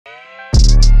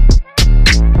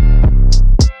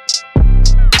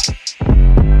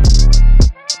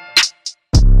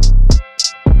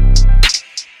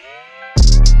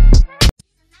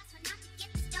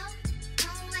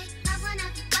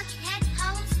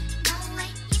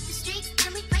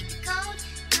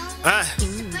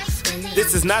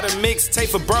This is not a mixtape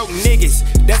for broke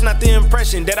niggas. That's not the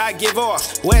impression that I give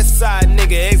off. West side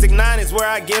nigga, exit 9 is where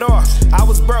I get off. I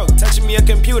was broke, touching me a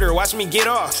computer, watch me get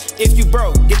off. If you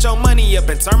broke, get your money up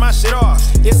and turn my shit off.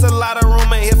 It's a lot of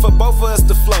room in here for both of us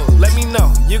to float. Let me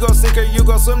know, you gon' sink or you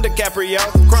gon' swim, DiCaprio.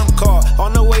 Crumb call,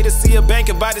 on the way to see a bank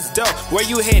about this dope. Where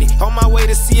you headed? On my way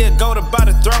to see a goat about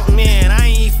a throat. Man, I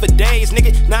ain't eat for days,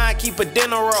 nigga. Now I keep a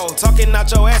dinner roll. Talking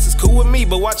out your ass is cool with me,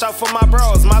 but watch out for my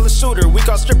bros. My little shooter, we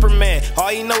call stripper man. All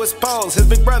he know is pose. His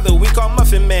big brother, we call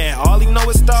Muffin Man. All he know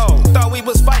is stole. Thought we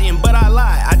was fighting, but I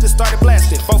lied. I just started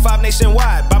blasting. 4-5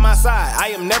 nationwide, by my side. I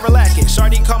am never lacking.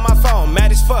 Shorty call my phone,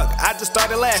 mad as fuck. I just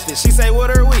started laughing. She say,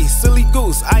 what are we? Silly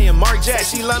goose. I am Mark Jack.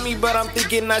 She love me, but I'm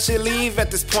thinking I should leave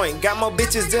at this point. Got more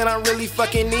bitches than I really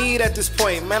fucking need at this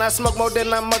point. Man, I smoke more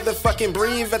than I motherfucking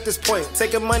breathe at this point.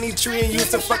 Take a money tree and use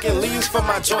some fucking leaves for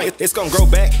my joint. It's gonna grow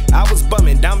back. I was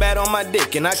bumming, down bad on my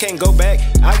dick, and I can't go back.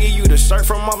 I give you the shirt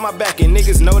from off my back, and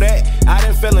niggas know that. I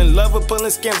done fell in love with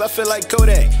pulling scams, I feel like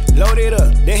Kodak. Load it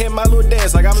up, then hit my little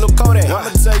dance like I'm Lil Kodak. I'ma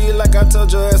tell you like I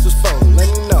told your ass before. Let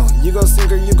me know, you gon'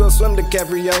 sink or you gon' swim,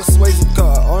 DiCaprio. Swayze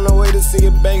car, on the way to see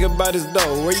a bank about his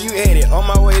dough. Where you headed? On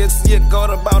my way to see a goat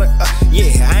about it.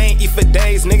 Yeah, I ain't eat for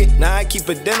days, nigga. Now I keep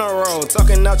a dinner roll.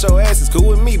 Talking out your ass is cool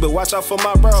with me, but watch out for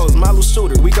my bros. My little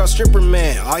shooter, we call stripper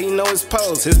man. All he know is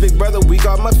pose. His big brother, we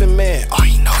call Muffin Man. All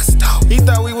he know is dope. He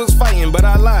thought we was fighting, but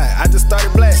I lied. I just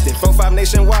started blasting. 4-5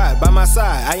 nationwide, by my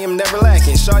side. I am never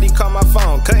lacking. Shorty call my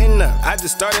phone, cutting up. I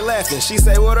just started laughing. She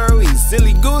say, what are we?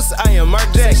 Silly goose? I am Mark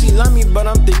Jack. She love me, but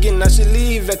I'm thinking I should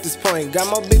leave at this point. Got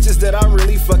more bitches that I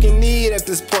really fucking need at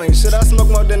this point. Should I smoke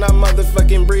more than I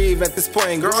motherfucking breathe at this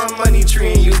point? Grow a money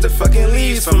tree and use the fucking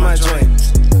leaves for my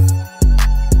joint.